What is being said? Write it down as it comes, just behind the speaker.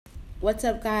What's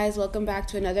up, guys? Welcome back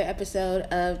to another episode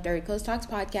of Dirty Coast Talks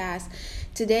podcast.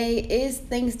 Today is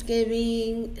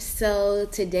Thanksgiving, so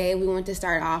today we want to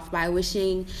start off by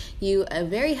wishing you a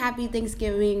very happy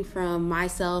Thanksgiving from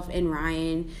myself and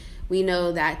Ryan. We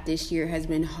know that this year has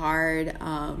been hard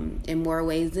in more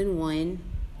ways than one,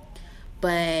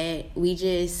 but we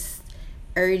just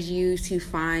urge you to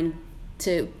find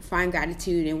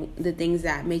gratitude in the things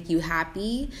that make you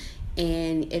happy.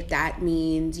 And if that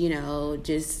means,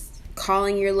 just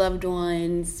calling your loved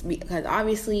ones, because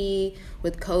obviously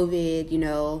with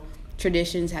COVID,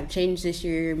 traditions have changed this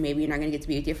year. Maybe you're not going to get to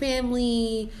be with your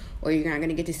family, or you're not going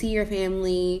to get to see your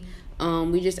family.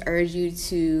 We just urge you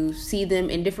to see them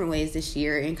in different ways this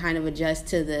year and kind of adjust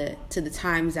to the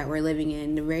times that we're living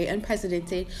in. They're very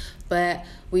unprecedented, but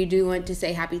we do want to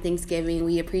say happy Thanksgiving.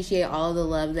 We appreciate all the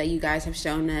love that you guys have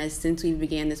shown us since we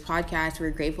began this podcast.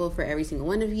 We're grateful for every single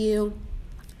one of you.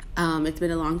 It's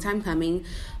been a long time coming,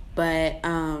 but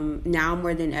now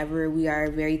more than ever, we are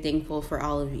very thankful for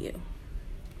all of you.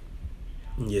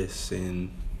 Yes, and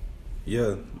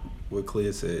yeah, what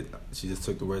Clea said, she just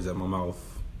took the words out of my mouth.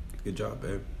 Good job,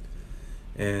 babe.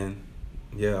 And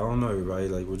yeah, I don't know, everybody.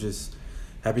 We're just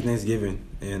happy Thanksgiving,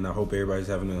 and I hope everybody's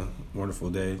having a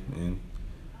wonderful day. And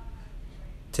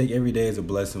take every day as a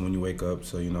blessing when you wake up.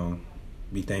 So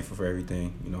be thankful for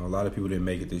everything. A lot of people didn't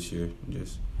make it this year.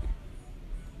 Just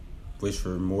wish for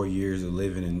more years of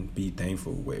living and be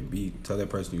thankful. Tell that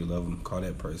person you love them. Call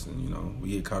that person.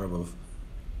 We get caught up of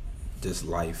just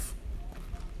life.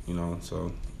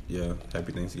 So yeah,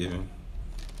 happy Thanksgiving.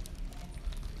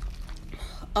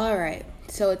 All right.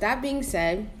 So with that being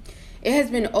said, it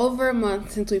has been over a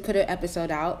month since we put an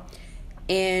episode out.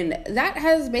 And that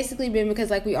has basically been because,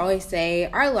 like we always say,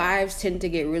 our lives tend to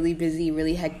get really busy,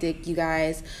 really hectic, you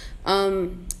guys.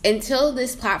 Until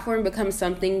this platform becomes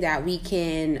something that we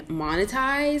can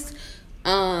monetize,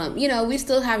 we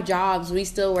still have jobs. We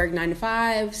still work 9 to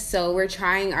 5. So we're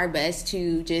trying our best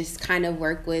to just kind of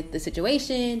work with the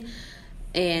situation.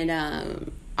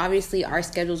 And obviously, our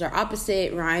schedules are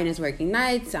opposite. Ryan is working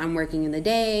nights. I'm working in the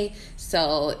day.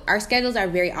 So our schedules are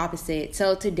very opposite.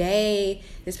 So today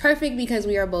is perfect because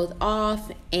we are both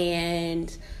off.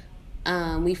 And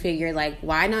we figured,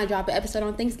 why not drop an episode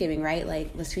on Thanksgiving, right?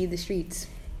 Let's feed the streets.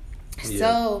 Yeah.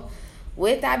 So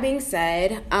with that being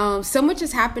said, so much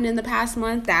has happened in the past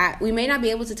month that we may not be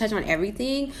able to touch on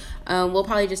everything. We'll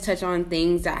probably just touch on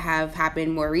things that have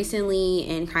happened more recently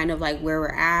and kind of where we're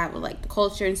at with the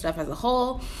culture and stuff as a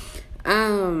whole.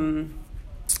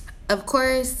 Of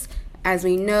course, as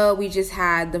we know, we just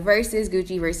had the verses,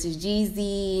 Gucci versus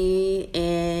Jeezy,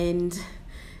 and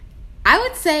I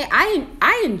would say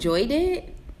I enjoyed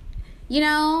it.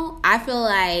 I feel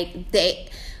like they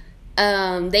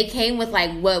came with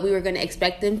what we were gonna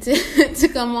expect them to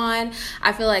come on.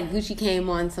 I feel like Gucci came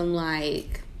on some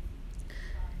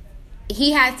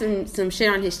he had some shit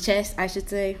on his chest, I should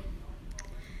say,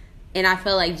 and I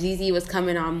felt like Jeezy was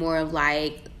coming on more of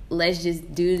let's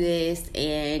just do this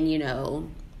and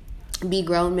be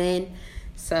grown men.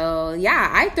 So yeah,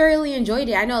 I thoroughly enjoyed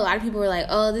it. I know a lot of people were like,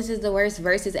 "Oh, this is the worst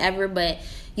verses ever," but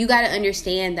you got to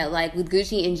understand that with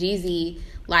Gucci and Jeezy,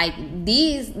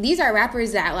 these are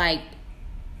rappers that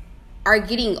are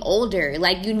getting older.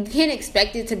 You can't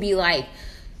expect it to be the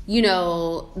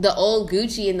old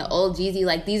Gucci and the old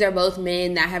Jeezy. These are both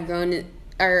men that have grown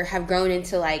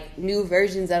into new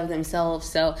versions of themselves.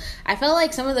 So I felt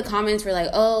like some of the comments were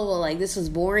this was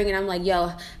boring, and I'm like,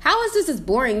 yo, how is this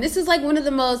boring? This is one of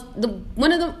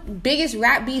the biggest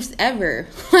rap beefs ever.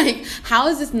 How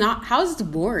is this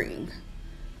boring?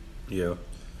 Yeah.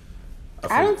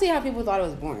 I don't see how people thought it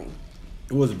was boring.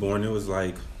 It was boring. It was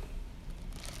I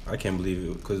can't believe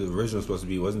it, because the original was supposed to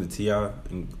be, wasn't it T.I.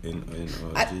 and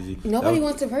Jeezy? Nobody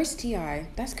wants to verse T.I.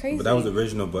 That's crazy. But that was the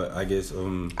original, but I guess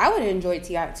I would have enjoyed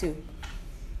T.I. too.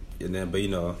 And then, but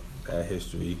that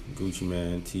history, Gucci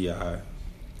Mane, T.I.,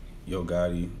 Yo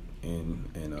Gotti, and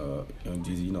Young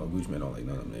Jeezy. Gucci Mane don't like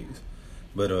none of them niggas.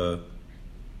 But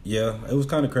yeah, it was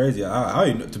kind of crazy.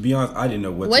 I to be honest, I didn't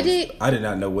know I did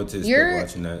not know what to expect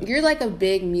watching that. You're a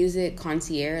big music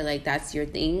connoisseur, that's your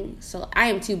thing. So I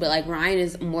am too, but Ryan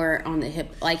is more on the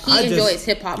hip. He enjoys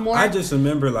hip hop more. I just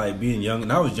remember being young,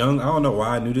 and I was young. I don't know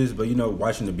why I knew this, but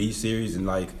watching the Beef series, and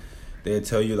they'd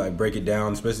tell you break it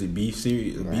down, especially Beef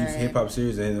series, right. Beef hip hop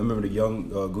series. And I remember the young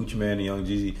Gucci Mane and Young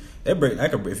Jeezy.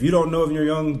 If you don't know if you're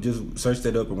young, just search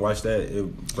that up and watch that.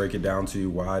 It'll break it down to you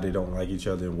why they don't like each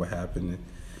other and what happened.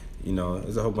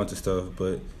 There's a whole bunch of stuff,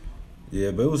 but yeah,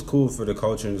 but it was cool for the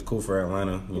culture. It was cool for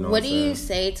Atlanta. What do you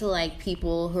say to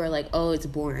people who are oh, it's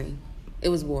boring? It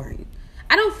was boring.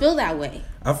 I don't feel that way.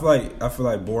 I feel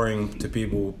like boring to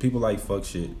people. People like fuck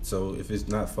shit. So if it's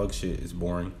not fuck shit, it's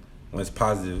boring. When it's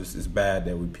positive, it's bad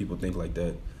that people think like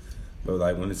that. But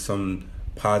like when it's some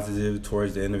positive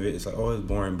towards the end of it, it's like, oh, it's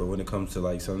boring. But when it comes to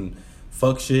like some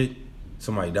fuck shit,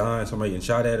 somebody dying, somebody getting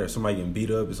shot at, or somebody getting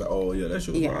beat up, it's like, oh yeah, that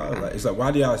shit was wild. Like, it's like,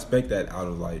 why do y'all expect that out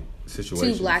of like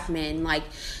situations? 2 black men, like,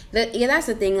 that's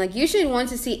the thing. Like, you should want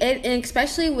to see it, and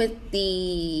especially with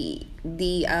the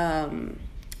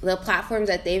platforms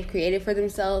that they've created for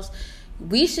themselves.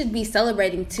 We should be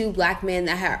celebrating 2 black men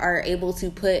that are able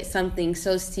to put something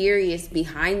so serious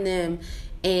behind them.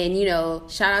 And, you know,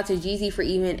 shout out to Jeezy for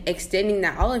even extending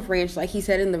that olive branch, like he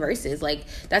said in the verses. Like,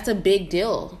 that's a big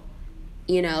deal,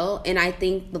 you know? And I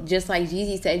think just like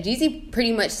Jeezy said, Jeezy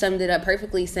pretty much summed it up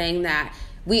perfectly, saying that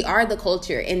we are the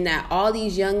culture, and that all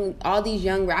these young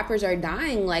rappers are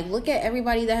dying. Like, look at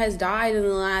everybody that has died in the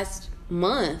last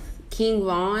month. King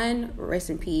Von,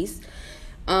 rest in peace.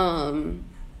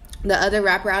 The other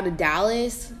rapper out of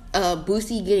Dallas,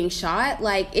 Boosie getting shot.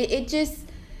 Like, it just,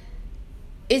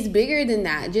 it's bigger than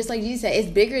that. Just like you said, it's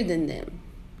bigger than them,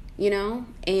 you know?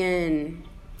 And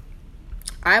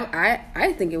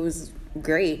I think it was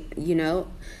great, you know?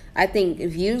 I think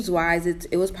views-wise,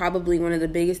 it was probably one of the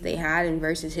biggest they had in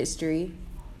Versus history.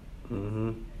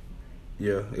 Mm-hmm.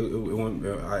 Yeah, it went,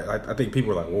 I think people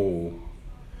were like, whoa.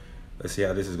 Let's see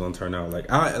how this is gonna turn out. Like,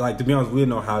 to be honest, we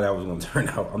didn't know how that was gonna turn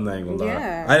out. I'm not even gonna lie.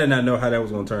 Yeah. I did not know how that was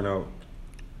gonna turn out.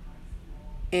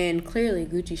 And clearly,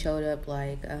 Gucci showed up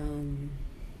like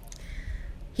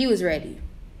he was ready,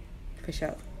 for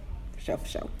sure.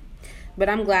 But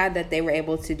I'm glad that they were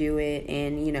able to do it,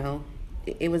 and you know,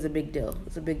 it was a big deal. It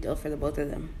was a big deal for the both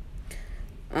of them.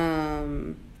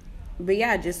 But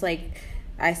yeah, just like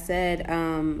I said,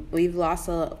 we've lost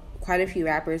quite a few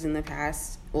rappers in the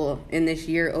past. Well, in this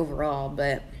year overall,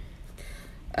 but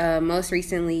most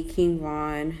recently, King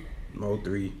Von.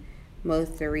 Mo3.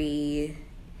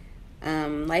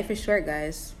 Life is short,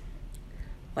 guys.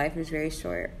 Life is very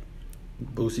short.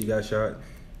 Boosie got shot.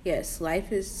 Yes,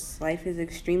 life is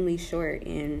extremely short,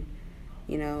 and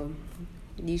you know,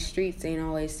 these streets ain't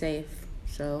always safe.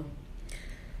 So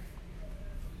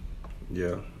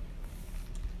yeah,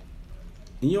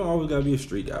 and you don't always gotta be a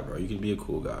street guy, bro. You can be a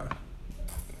cool guy.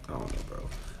 I don't know, bro.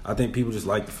 I think people just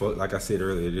like the fuck. Like I said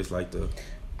earlier, just like the.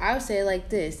 I would say it like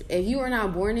this: if you are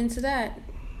not born into that,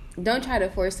 don't try to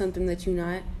force something that you're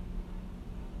not.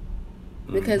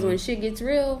 Because when shit gets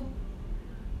real,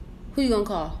 who you gonna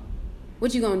call?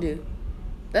 What you gonna do?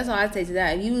 That's all I'd say to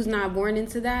that. If you was not born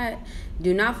into that,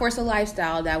 do not force a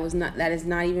lifestyle that is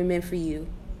not even meant for you.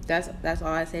 That's all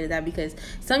I say to that, because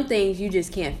some things you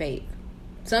just can't fake.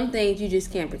 Some things you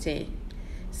just can't pretend.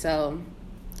 So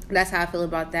that's how I feel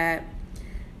about that.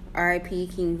 R.I.P.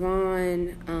 King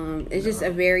Von. It's just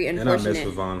a very unfortunate. And I mess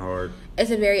with Von hard.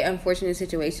 It's a very unfortunate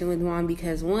situation with Von,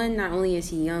 because one, not only is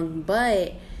he young,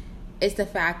 but it's the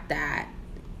fact that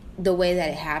the way that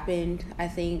it happened. I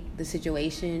think the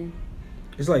situation.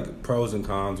 It's like pros and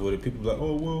cons with it. People be like,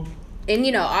 oh well. And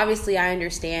you know, obviously, I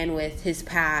understand with his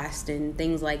past and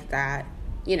things like that.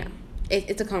 You know,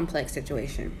 it's a complex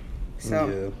situation.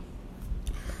 So,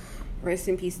 yeah. Rest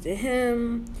in peace to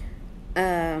him.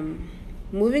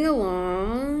 Moving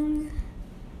along,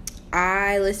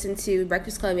 I listened to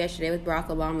Breakfast Club yesterday with Barack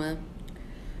Obama.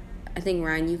 I think,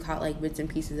 Ryan, you caught like bits and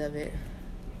pieces of it.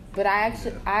 But I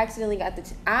accidentally got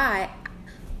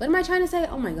what am I trying to say?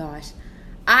 Oh my gosh.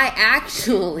 I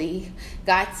actually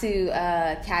got to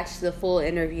catch the full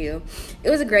interview. It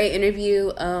was a great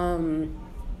interview.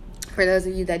 For those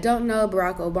of you that don't know,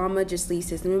 Barack Obama just released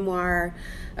his memoir,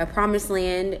 A Promised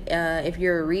Land. If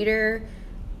you're a reader,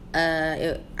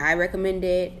 I recommend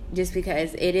it just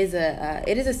because it is a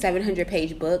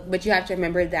 700-page book, but you have to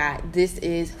remember that this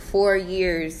is 4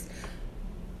 years,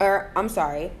 or I'm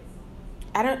sorry,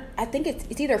 I think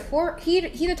it's either 4. He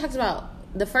either talks about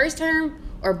the first term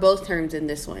or both terms in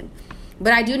this one,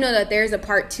 but I do know that there's a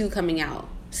part 2 coming out.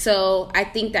 So I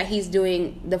think that he's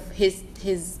doing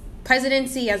his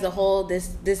presidency as a whole. This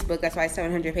book, that's why it's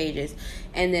 700 pages,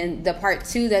 and then the part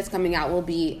 2 that's coming out will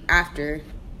be after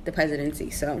the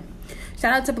presidency. So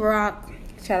shout out to Barack,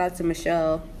 shout out to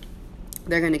Michelle.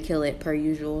 They're gonna kill it per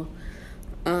usual.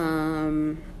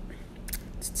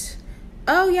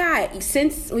 Oh yeah,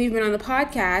 since we've been on the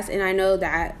podcast, and I know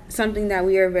that something that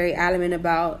we are very adamant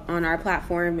about on our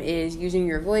platform is using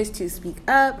your voice to speak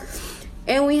up,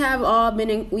 and we have all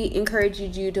we encouraged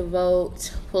you to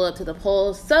vote, pull up to the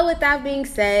polls. So with that being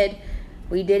said,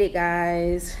 we did it,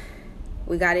 guys.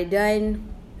 We got it done.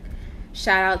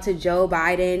 Shout out to Joe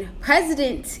Biden,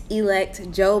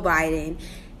 President-elect Joe Biden,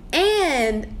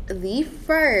 and the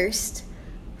first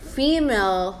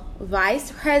female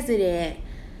Vice President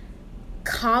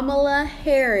Kamala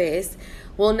Harris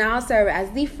will now serve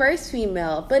as the first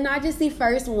female, but not just the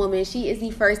first woman. She is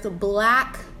the first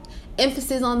black,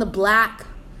 emphasis on the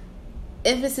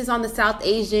South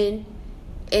Asian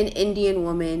and Indian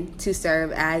woman to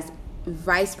serve as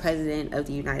Vice President of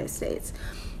the United States.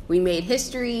 We made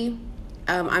history.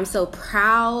 I'm so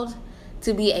proud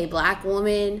to be a black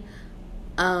woman.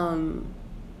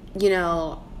 You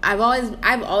know, I've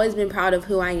always been proud of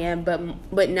who I am,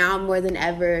 but now more than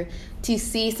ever, to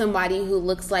see somebody who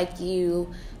looks like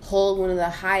you hold one of the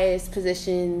highest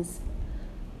positions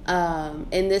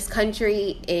in this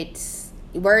country, I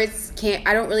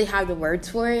don't really have the words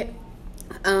for it.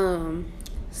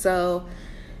 So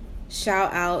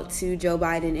shout out to Joe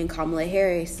Biden and Kamala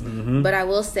Harris. Mm-hmm. But I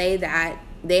will say that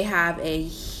they have a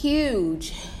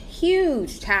huge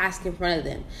task in front of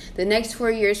them. The next 4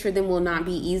 years for them will not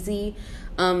be easy.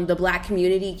 The black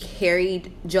community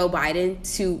carried Joe Biden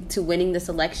to winning this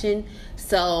election.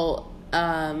 So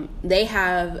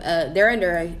they're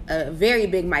under a very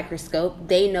big microscope.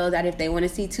 They know that if they want to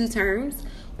see 2 terms,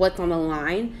 what's on the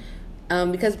line.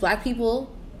 Because black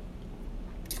people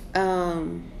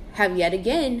have yet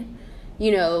again,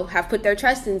 have put their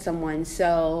trust in someone.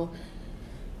 So,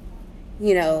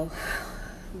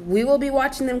 we will be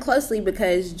watching them closely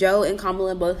because Joe and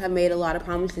Kamala both have made a lot of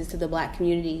promises to the black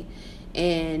community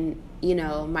and,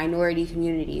 minority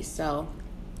communities. So,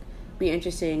 be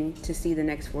interesting to see the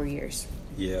next 4 years.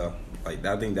 Yeah, I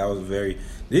think that was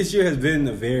this year has been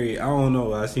I don't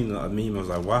know, I seen a meme, I was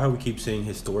like, why do we keep saying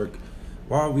historic?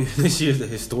 Why are we, this year's the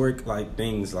historic,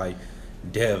 things like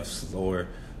deaths or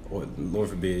Lord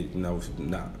forbid, not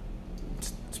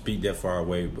speak that far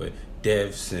away, but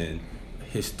deaths and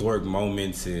historic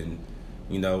moments and,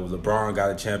 LeBron got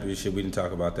a championship. We didn't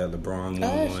talk about that. LeBron won.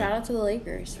 Oh, shout out to the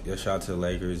Lakers. Yeah, shout out to the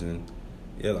Lakers. And,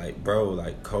 yeah,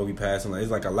 Kobe passing.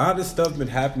 It's a lot of stuff been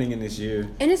happening in this year.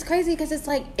 And it's crazy because it's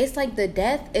like the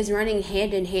death is running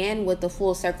hand in hand with the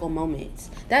full circle moments.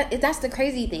 That's the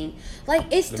crazy thing.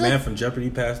 It's the man from Jeopardy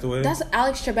passed away. That's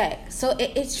Alex Trebek. So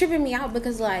it's tripping me out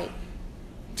because,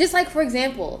 just for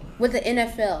example, with the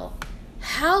NFL,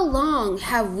 how long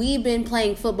have we been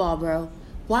playing football, bro?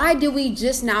 Why do we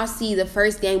just now see the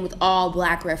first game with all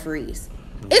black referees?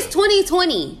 It's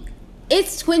 2020.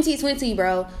 It's 2020,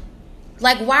 bro.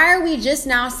 Why are we just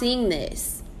now seeing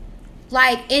this?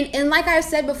 And like I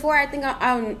said before, I think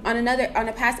on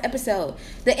a past episode,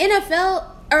 the NFL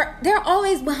they're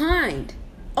always behind.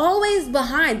 Always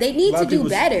behind. They need to do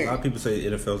better. A lot of people say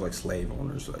the NFL is like slave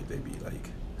owners. They be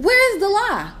where is the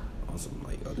lie?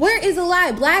 Where is the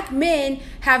lie? Black men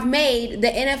have made the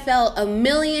NFL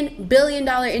 $1 billion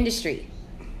industry.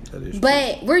 That is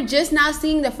but true. We're just now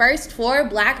seeing the first 4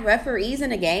 black referees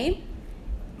in a game.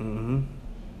 Mm-hmm.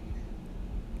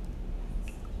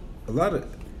 A lot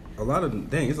of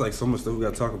dang, it's so much stuff we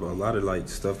gotta talk about. A lot of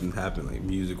stuff that happened,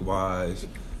 music wise.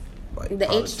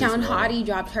 The H-Town Hottie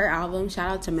dropped her album.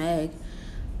 Shout out to Meg.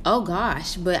 Oh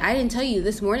gosh, but I didn't tell you,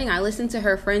 this morning I listened to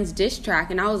her friend's diss track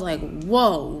and I was like,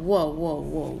 whoa.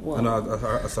 I know,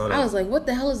 I saw that. I was like, what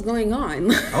the hell is going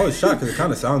on? I was shocked because it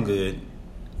kind of sounded good.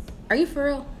 Are you for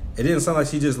real? It didn't sound like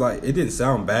she just it didn't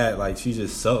sound bad, she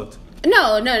just sucked.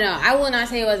 No. I will not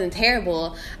say it wasn't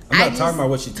terrible. I'm not talking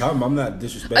about what she's talking about. I'm not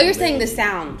disrespecting. Oh, you're saying the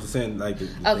sound. I'm just saying the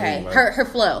okay, thing, her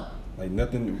flow.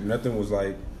 Nothing was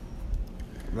I'm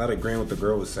not agreeing with the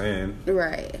girl was saying.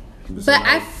 Right. But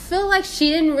I feel like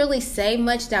she didn't really say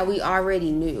much that we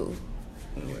already knew.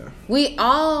 Yeah. We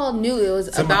all knew it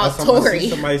was about Tory.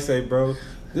 Somebody say, bro,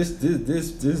 this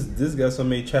got so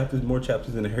many chapters, more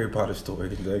chapters than a Harry Potter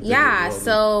story. Yeah,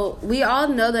 so we all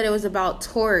know that it was about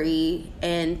Tory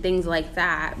and things like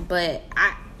that. But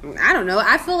I don't know.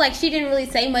 I feel like she didn't really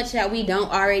say much that we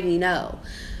don't already know.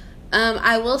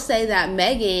 I will say that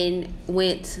Megan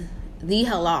went the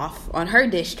hell off on her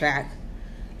diss track.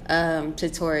 To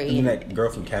Tory. Even that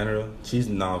girl from Canada, she's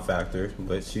a non-factor,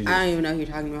 but she's. I don't even know who you're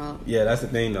talking about. Yeah, that's the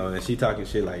thing though, and she talking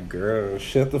shit girl,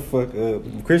 shut the fuck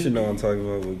up. Christian know what I'm talking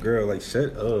about, but girl,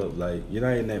 shut up. You're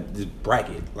not in that this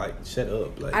bracket. Shut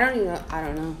up. I don't know.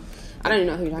 I don't even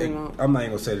know who you're talking about. I'm not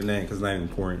even gonna say the name because it's not even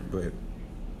important, but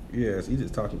yeah, he's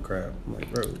just talking crap. I'm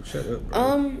bro, shut up,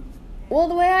 bro. Well,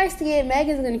 the way I see it,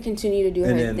 Megan's gonna continue to do her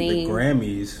thing. And then the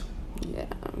Grammys. Yeah.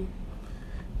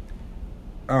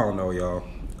 I don't know, y'all.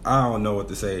 I don't know what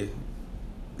to say.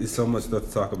 There's so much stuff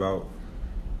to talk about.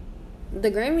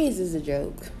 The Grammys is a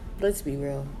joke. Let's be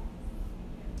real.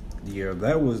 Yeah,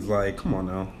 that was come on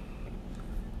now.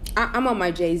 I'm on my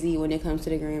Jay-Z when it comes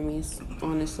to the Grammys,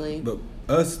 honestly. But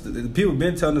the people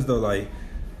been telling us though,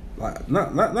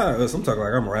 not us. I'm talking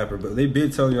I'm a rapper, but they been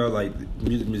telling y'all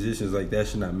musicians that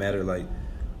should not matter.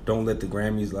 don't let the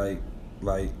Grammys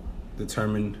like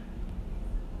determine,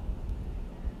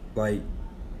 like,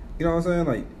 you know what I'm saying?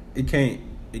 Like, it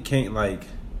can't like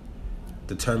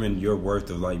determine your worth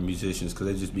of like musicians, because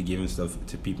they just be giving stuff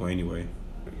to people anyway.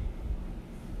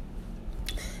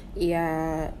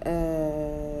 Yeah.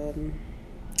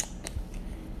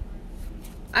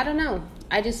 I don't know.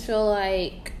 I just feel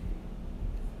like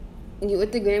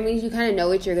with the Grammys, you kind of know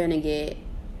what you're gonna get.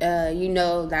 You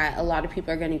know that a lot of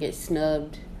people are gonna get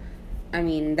snubbed. I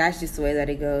mean, that's just the way that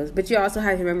it goes. But you also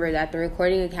have to remember that the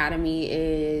Recording Academy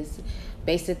is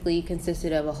basically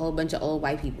consisted of a whole bunch of old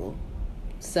white people.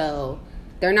 So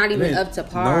they're not even up to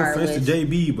par. No offense to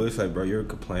JB, but it's like, bro, you're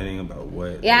complaining about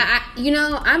what? Yeah,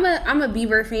 I'm a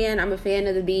Bieber fan. I'm a fan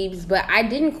of the Biebs, but I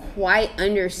didn't quite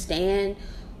understand.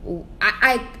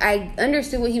 I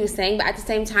understood what he was saying, but at the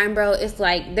same time, bro, it's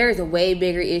like there's a way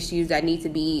bigger issues that need to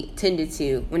be tended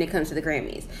to when it comes to the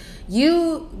Grammys.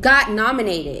 You got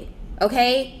nominated,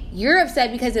 okay? You're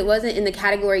upset because it wasn't in the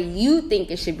category you think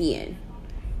it should be in.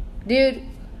 Dude,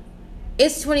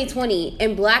 it's 2020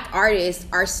 and black artists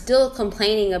are still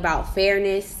complaining about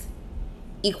fairness,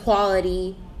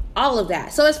 equality, all of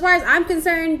that. So as far as I'm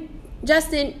concerned,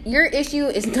 Justin, your issue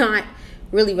is not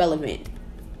really relevant.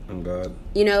 Oh God.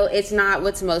 You know, it's not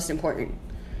what's most important.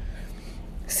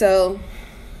 So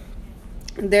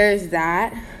there's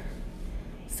that.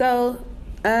 So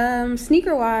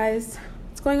sneaker wise,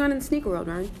 what's going on in the sneaker world,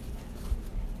 man?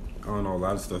 I don't know, a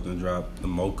lot of stuff that dropped. The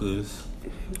mochas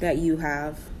that you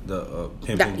have, the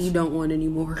pimpins that you don't want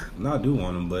anymore. No, I do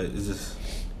want them, but it's just,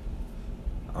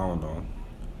 I don't know.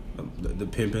 The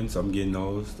pimpins, I'm getting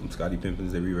those. Them Scotty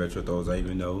Pimpins, they re-retro those. I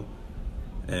even know,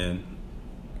 and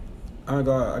I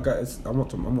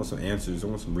want some answers. I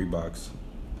want some Reeboks.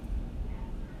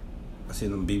 I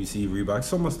seen them BBC Reeboks.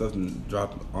 So much stuff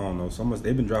dropped. I don't know. So much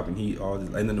they've been dropping heat all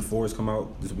this, and then the fours come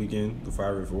out this weekend. The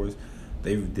Fire Red fours,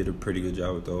 they did a pretty good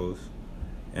job with those.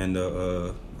 And I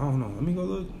don't know. Let me go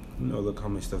look. Look how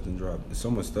much stuff didn't drop. There's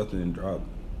so much stuff that didn't drop.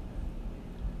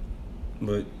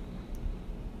 But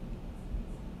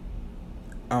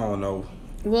I don't know.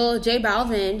 Well, J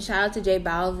Balvin. Shout out to J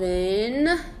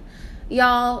Balvin.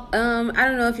 Y'all, I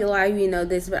don't know if you know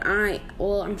this, but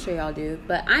I'm sure y'all do,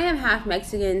 but I am half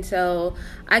Mexican, so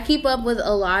I keep up with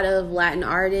a lot of Latin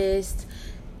artists.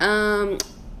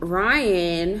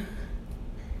 Ryan,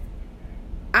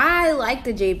 I like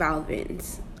the J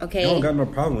Balvins, okay? I don't got no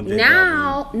problem with J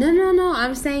Balvin. No,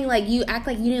 I'm saying, like, you act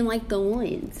like you didn't like the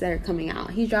ones that are coming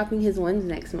out. He's dropping his ones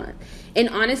next month. And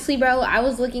honestly, bro, I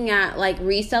was looking at, like,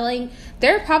 reselling.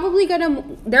 They're probably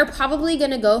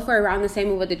gonna go for around the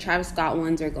same of what the Travis Scott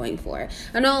ones are going for.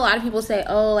 I know a lot of people say,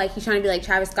 oh, like, he's trying to be like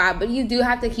Travis Scott, but you do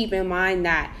have to keep in mind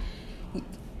that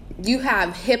you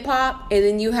have hip hop and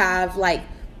then you have, like,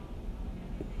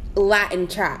 Latin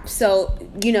trap. So,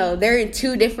 they're in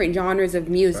two different genres of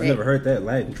music. I never heard that,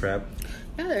 Latin trap.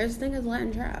 Yeah, there's a thing as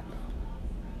Latin trap.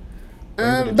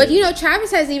 But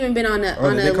Travis has even been on a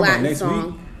Latin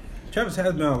song. Week? Travis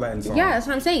has been on a Latin song. Yeah, that's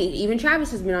what I'm saying. Even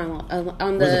Travis has been on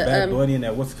the. Was it Bad Bunny and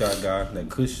that what's guy that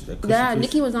Kush? Yeah,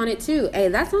 Nicki was on it too. Hey,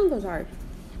 that song goes hard.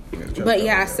 Yeah, but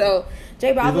yeah, so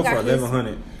J Balvin got his.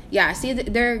 1100. Yeah, see,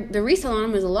 the resale on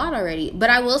them is a lot already. But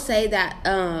I will say that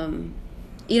a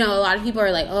lot of people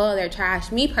are like, oh, they're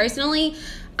trash. Me personally,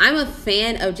 I'm a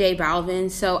fan of J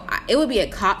Balvin, so it would be a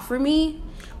cop for me.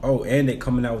 Oh, and they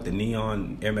coming out with the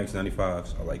neon Air Max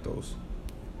 95s. I like those.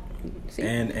 See?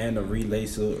 And a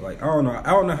relacer. Like, I don't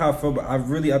know how I feel, but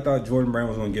I thought Jordan Brand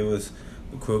was gonna give us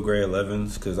the Quill Gray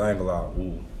 11s, because I ain't gonna lie,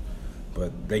 ooh.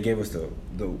 But they gave us the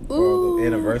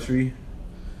anniversary.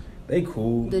 They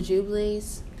cool. The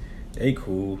Jubilees. They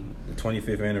cool. The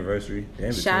 25th anniversary.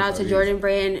 Shout out to Jordan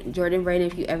Brand. Jordan Brand,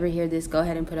 if you ever hear this, go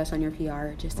ahead and put us on your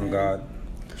PR. Just oh God,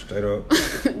 straight up.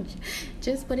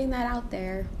 Just putting that out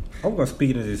there. I'm gonna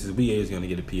speak into this. We is gonna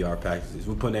get a PR package.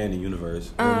 We're putting that in the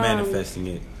universe. We're manifesting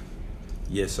it.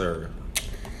 Yes, sir.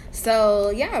 So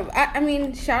yeah, I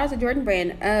mean, shout out to Jordan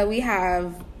Brand. We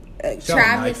have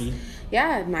Travis. Nike.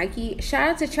 Yeah, Nike. Shout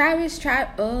out to Travis.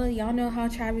 Oh, y'all know how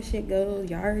Travis shit goes.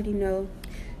 Y'all already know.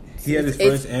 He had his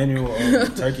first annual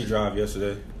turkey drive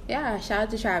yesterday. Yeah, shout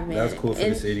out to Trav, man. That was cool for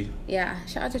the city. Yeah,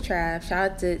 shout out to Trav.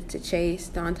 Shout out to Chase,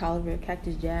 Don Tolliver,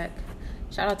 Cactus Jack.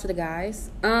 Shout out to the guys.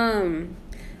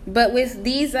 But with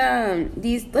these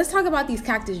let's talk about these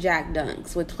Cactus Jack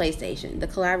dunks with PlayStation, the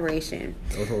collaboration.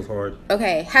 That was hard.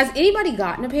 Okay, has anybody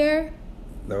gotten a pair?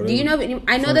 No, do you know?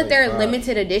 I know that they're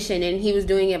limited edition, and he was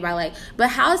doing it by but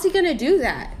how is he gonna do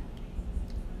that?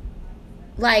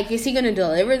 Like, is he gonna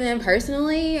deliver them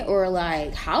personally, or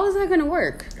how is that gonna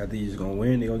work? I think he's gonna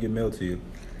win. They're gonna get mailed to you.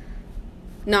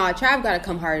 Nah, Trav gotta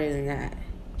come harder than that.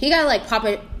 He got like pop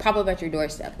up at your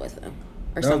doorstep with him.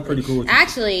 Or that was pretty cool.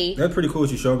 Actually, that's pretty cool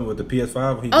what you showed me with the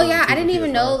PS5. Oh yeah, I didn't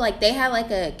even know like they had like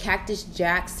a Cactus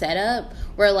Jack setup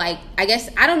where like I guess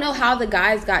I don't know how the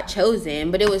guys got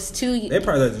chosen, but it was two. They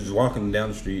probably like just walking down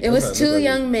the street. It was two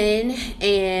young men,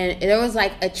 and there was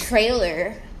like a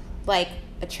trailer,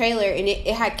 and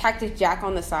it had Cactus Jack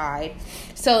on the side.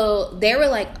 So they were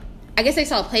like, I guess they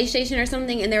saw a PlayStation or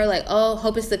something, and they were like, oh,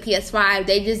 hope it's the PS5.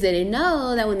 They just didn't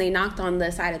know that when they knocked on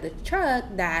the side of the truck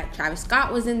that Travis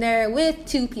Scott was in there with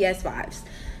 2 PS5s.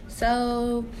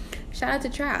 So, shout out to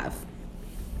Trav.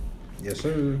 Yes,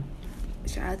 sir.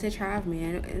 Shout out to Trav,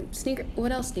 man.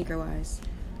 What else sneaker-wise?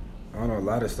 I don't know, a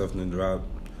lot of stuff in the drop.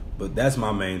 But that's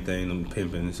my main thing, them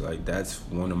pimpins. Like, that's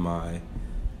one of my...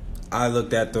 I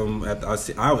looked at them,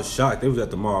 I was shocked. They was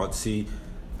at the mall. See...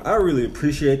 I really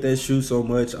appreciate that shoe so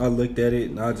much. I looked at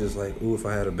it and I was just like, ooh, if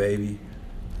I had a baby,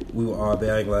 we would all be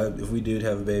glad. If we did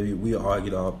have a baby, we'd all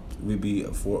get off. We'd be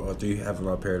 4 or 3 having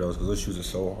our pair of those because those shoes are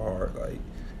so hard.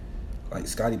 Like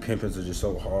Scottie Pimpins are just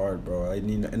so hard, bro.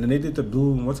 And then they did the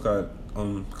blue and what's got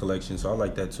collection, so I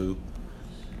like that too.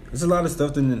 There's a lot of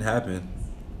stuff that didn't happen.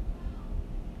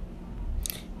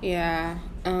 Yeah.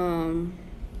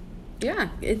 Yeah.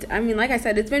 I mean, like I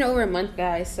said, it's been over a month,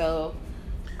 guys. So.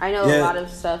 I know a lot of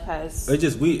stuff has. It's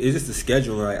just the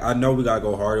schedule. Like I know we gotta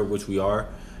go harder, which we are.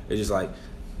 It's just like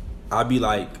I'll be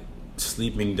like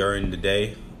sleeping during the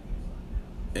day,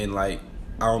 and like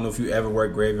I don't know if you ever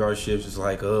work graveyard shifts. It's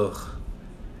like ugh.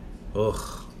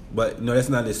 But that's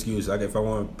not an excuse. Like if I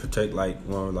want to protect,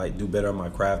 want to do better on my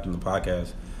craft and the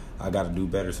podcast, I gotta do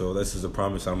better. So this is a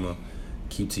promise I'm gonna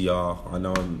keep to y'all. I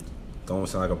know I don't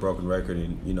sound like a broken record,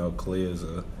 and Kalia is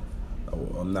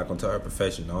I'm not going to tell her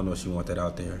profession. I don't know if she want that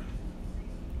out there.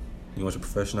 You want your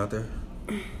profession out there?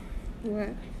 What?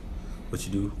 What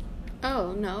you do?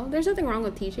 Oh, no. There's nothing wrong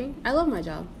with teaching. I love my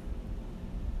job.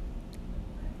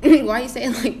 Why you say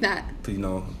it like that?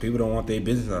 Because, people don't want their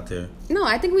business out there. No,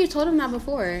 I think we've told them that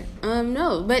before.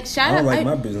 No, but I don't like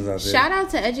my business out there. Shout out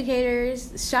to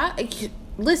educators.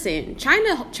 Listen, trying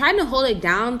to hold it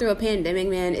down through a pandemic,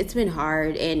 man, it's been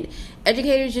hard, and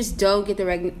educators just don't get the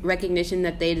recognition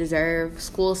that they deserve.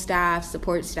 School staff,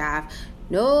 support staff,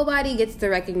 nobody gets the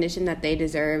recognition that they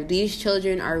deserve. These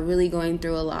children are really going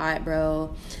through a lot,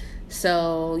 bro.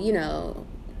 So,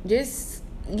 just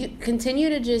continue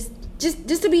to just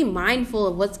to be mindful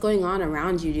of what's going on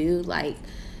around you, dude. Like,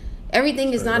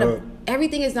 everything is not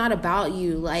about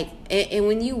you. Like, and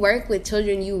when you work with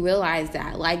children, you realize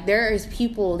that, like, there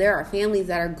are families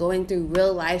that are going through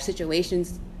real life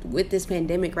situations with this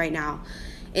pandemic right now,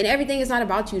 and everything is not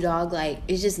about you, dog. Like,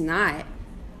 it's just not.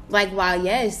 Like, while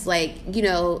yes, like,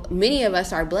 many of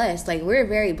us are blessed, like, we're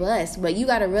very blessed, but you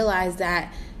got to realize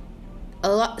that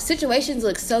situations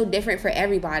look so different for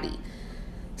everybody.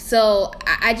 So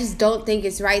I just don't think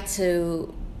it's right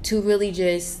to really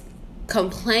just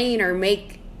complain or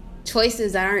make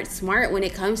choices that aren't smart when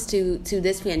it comes to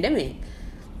this pandemic.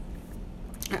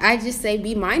 I just say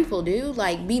be mindful, dude.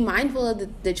 Like, be mindful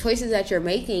of the choices that you're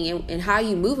making and how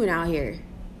you moving out here.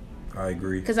 I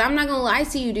agree. Because I'm not gonna lie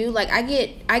to you, dude. Like, I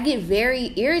get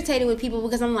very irritated with people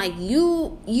because I'm like,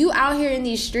 you out here in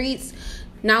these streets,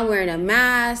 not wearing a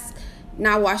mask,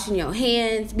 not washing your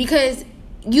hands, because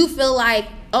you feel like,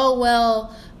 oh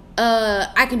well,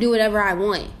 I can do whatever I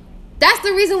want. That's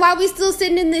the reason why we still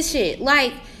sitting in this shit.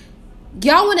 Like,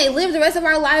 y'all want to live the rest of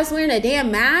our lives wearing a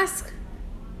damn mask?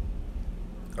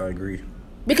 I agree.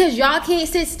 Because y'all can't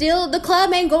sit still. The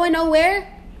club ain't going nowhere.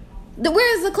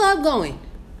 Where is the club going?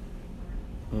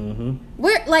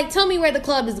 Tell me where the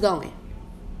club is going.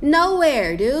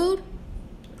 Nowhere, dude.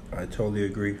 I totally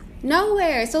agree.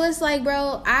 Nowhere. So it's like,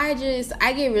 bro, I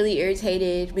get really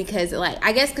irritated because, like,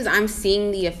 I guess because I'm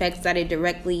seeing the effects that it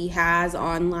directly has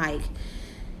on, like,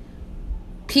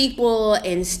 people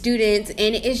and students,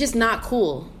 and it's just not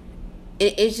cool.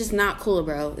 It's just not cool,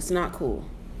 bro. It's not cool.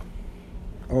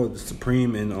 Oh, the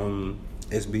Supreme and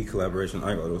SB collaboration,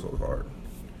 I thought it was hard.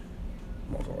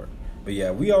 Most hard. But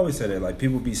yeah, we always say that, like,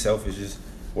 people be selfish, just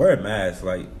wear a mask.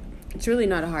 Like, it's really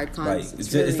not a hard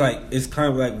concept. Like, it's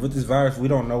kind of like with this virus, we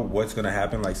don't know what's gonna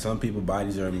happen. Like, some people's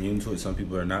bodies are immune to it, some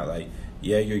people are not. Like,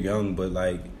 yeah, you're young, but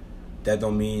like, that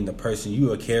don't mean the person,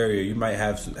 you a carrier, you might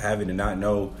have it and not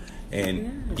know,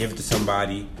 and give it to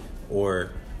somebody,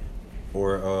 or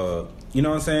you know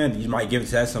what I'm saying? You might give it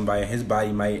to somebody, and his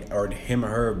body might, or him or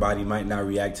her body might not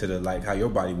react to like how your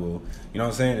body will. You know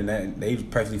what I'm saying? And that they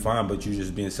perfectly fine, but you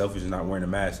just being selfish and not wearing a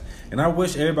mask. And I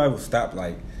wish everybody would stop.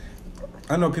 Like,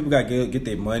 I know people got to get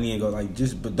their money and go like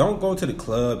but don't go to the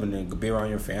club and then be around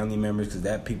your family members because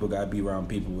that people got to be around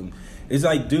people. And it's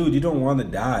like, dude, you don't want to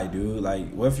die, dude. Like,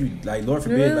 what if you, like, Lord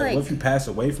forbid, like, what if you pass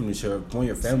away from this shit or one of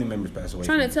your family members pass away?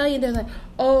 Trying to tell you, they're like,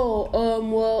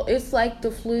 well, it's like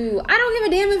the flu. I don't give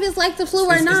a damn if it's like the flu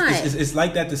or not. It's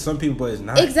like that to some people, but it's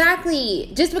not. Exactly.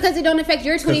 Just because it don't affect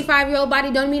your 25-year-old body,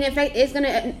 don't mean it's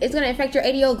gonna affect your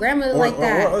 80-year-old grandmother like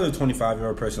that. Or other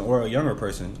 25-year-old person or a younger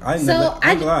person. I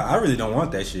really don't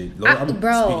want that shit. Lord, I'm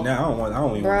speaking that. I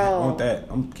don't even want that.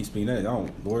 I'm keep speaking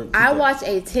that. I watched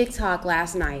a TikTok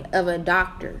last night of a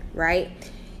doctor, right?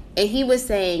 And he was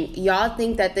saying, y'all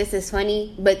think that this is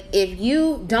funny, but if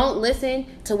you don't listen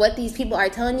to what these people are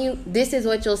telling you, this is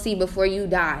what you'll see before you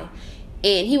die.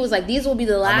 And he was like, these will be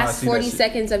the last 40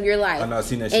 seconds of your life. I've not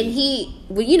seen that shit. And he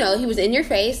was in your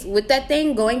face with that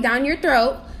thing going down your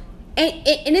throat. And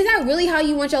is that really how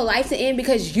you want your life to end?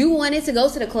 Because you wanted to go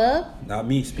to the club? Not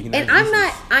me speaking. And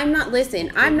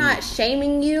I'm not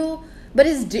shaming you. But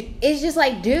it's just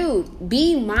like, dude,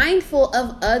 be mindful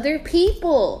of other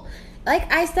people.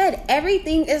 Like I said,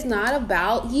 everything is not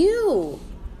about you.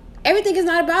 Everything is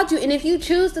not about you. And if you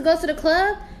choose to go to the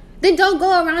club, then don't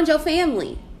go around your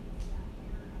family.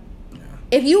 Yeah.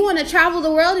 If you want to travel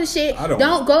the world and shit,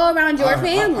 don't go around your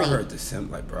family. I heard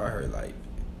I heard like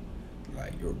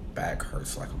your back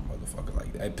hurts like a motherfucker.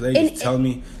 Like that lady telling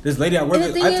me, this lady I work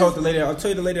with, I'll tell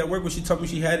you the lady at work when she told me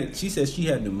she had it. She said she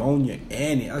had pneumonia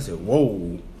and it. I said,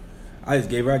 whoa. I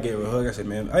gave her a hug. I said,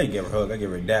 man, I didn't give her a hug. I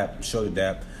gave her a dap, shoulder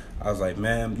dap. I was like,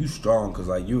 man, you strong because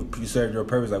like you served your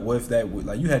purpose. Like, what if that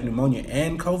like you had pneumonia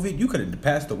and COVID? You could have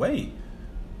passed away.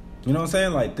 You know what I'm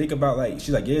saying? Like, think about like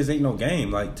she's like, yeah, this ain't no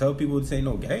game. Like, tell people this ain't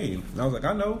no game. And I was like,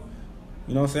 I know.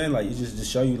 You know what I'm saying? Like, it's just to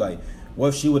show you like, what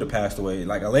if she would have passed away?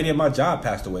 Like, a lady at my job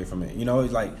passed away from it. You know,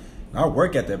 it's like, I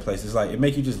work at that place. It's like, it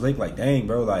make you just look like, dang,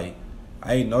 bro, like,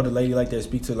 I ain't know the lady like that,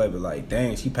 speak to her, like, but like,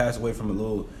 dang, she passed away from a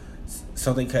little,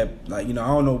 something kept, like, you know, I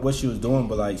don't know what she was doing,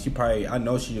 but like, I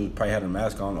know she was probably had a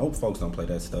mask on. Old folks don't play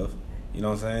that stuff. You know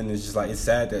what I'm saying? It's just like, it's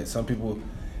sad that some people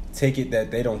take it that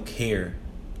they don't care.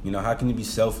 You know, how can you be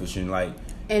selfish and like,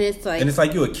 and it's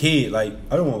like you a kid. Like,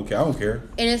 I don't care.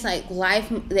 And it's like life.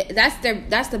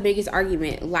 That's the biggest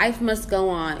argument. Life must go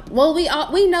on. Well, we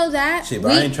know that. Shit,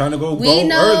 but I ain't trying to go early.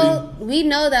 We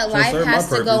know that life has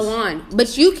to go on,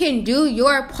 but you can do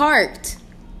your part.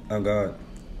 Oh God.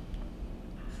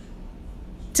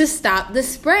 To stop the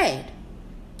spread.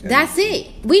 That's it.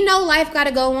 We know life got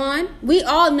to go on. We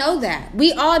all know that.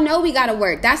 We all know we got to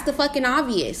work. That's the fucking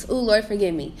obvious. Ooh, Lord,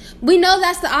 forgive me. We know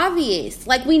that's the obvious.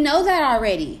 Like, we know that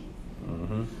already.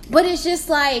 Mm-hmm. But it's just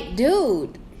like,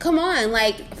 dude, come on.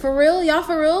 Like, for real? Y'all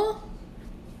for real?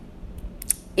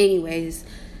 Anyways,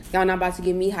 y'all not about to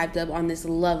get me hyped up on this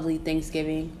lovely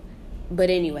Thanksgiving. But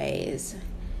anyways,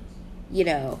 you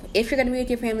know, if you're going to be with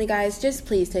your family, guys, just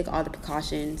please take all the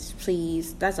precautions.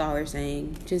 Please. That's all we're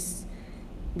saying. Just...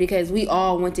 because we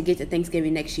all want to get to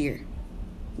Thanksgiving next year.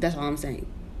 That's all I'm saying.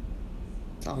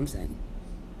 That's all I'm saying.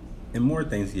 And more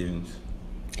Thanksgivings.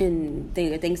 And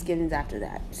Thanksgivings after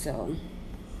that. So,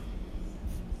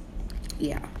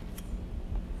 yeah.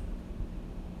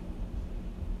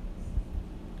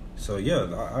 So, yeah,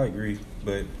 I agree.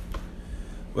 But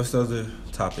what's the other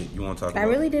topic you want to talk about? I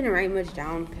really didn't write much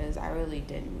down because I didn't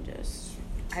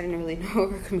really know what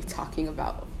we're going to be talking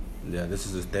about. Yeah, this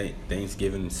is a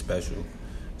Thanksgiving special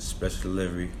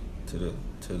delivery to the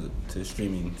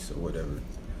streamings or whatever,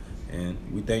 and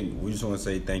we just want to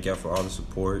say thank y'all for all the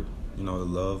support, you know, the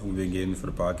love we've been getting for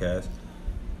the podcast.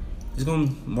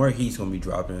 More heat's gonna be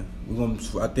dropping.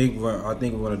 I think we're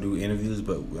gonna do interviews,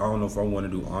 but I don't know if I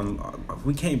want to do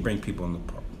we can't bring people on the,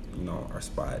 you know, our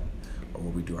spot or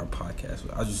where we do our podcast.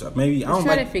 I don't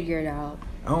try to figure it out.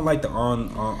 I don't like the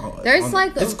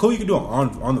it's cool you can do it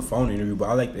on the phone interview, but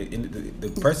I like the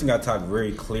person got to talk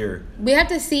very clear. We have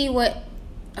to see what.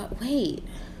 Wait,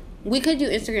 we could do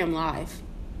Instagram Live.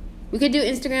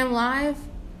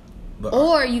 But,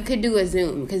 or you could do a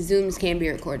Zoom because Zooms can be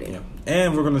recorded. Yeah,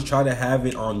 and we're gonna try to have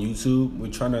it on YouTube.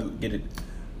 We're trying to get it.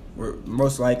 We're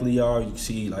most likely, y'all. You can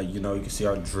see, like, you know, you can see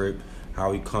our drip,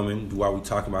 how we coming, while we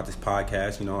talking about this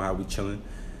podcast. You know, how we chilling.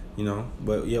 You know,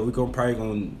 but yeah, we're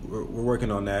working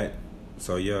on that.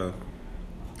 So yeah,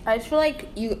 I feel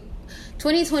like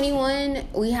 2021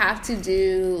 we have to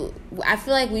do. I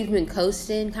feel like we've been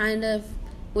coasting kind of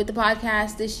with the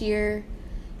podcast this year,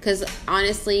 Because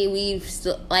honestly, we've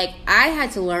still, like, I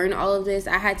had to learn all of this.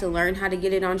 I had to learn how to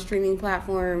get it on streaming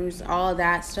platforms, all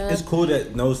that stuff. It's cool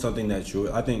that knows something that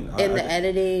you. I think in the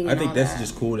editing. I think that's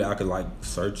just cool that I could like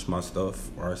search my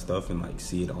stuff or our stuff and like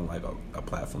see it on like a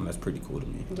platform. That's pretty cool to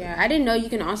me. Yeah, I didn't know you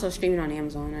can also stream it on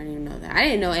Amazon. I didn't even know that. I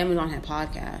didn't know Amazon had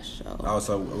podcasts. So. Oh,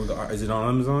 so is it on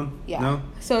Amazon? Yeah. No?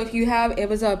 So if you have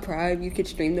Amazon Prime, you could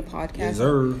stream the podcast. Yes,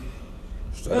 sir.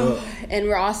 And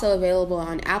we're also available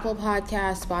on Apple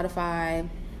Podcasts, Spotify,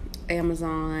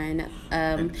 Amazon.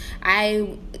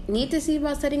 I need to see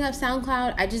about setting up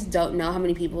SoundCloud. I just don't know how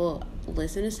many people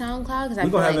listen to SoundCloud because we're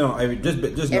gonna have it on every.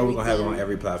 Just know we're gonna have it on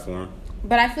every platform.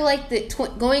 But I feel like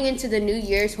going into the new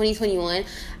year, 2021,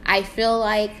 I feel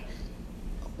like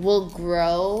we'll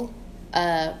grow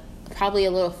probably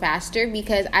a little faster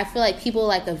because I feel like people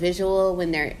like a visual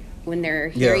when they're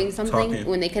hearing something, talking.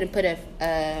 When they could put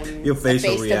your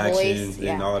facial reactions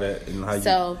and all that, and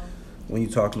how when you're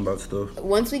talking about stuff.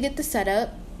 Once we get the setup,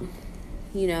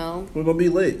 we're gonna be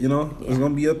lit. It's gonna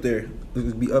be up there. It's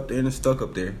gonna be up there and it's stuck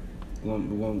up there.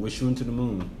 We're shooting to the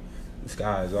moon, the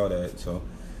skies, all that. So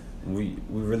we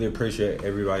really appreciate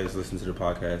everybody that's listening to the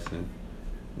podcast, and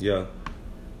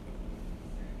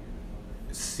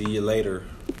see you later.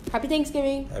 Happy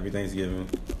Thanksgiving. Happy Thanksgiving.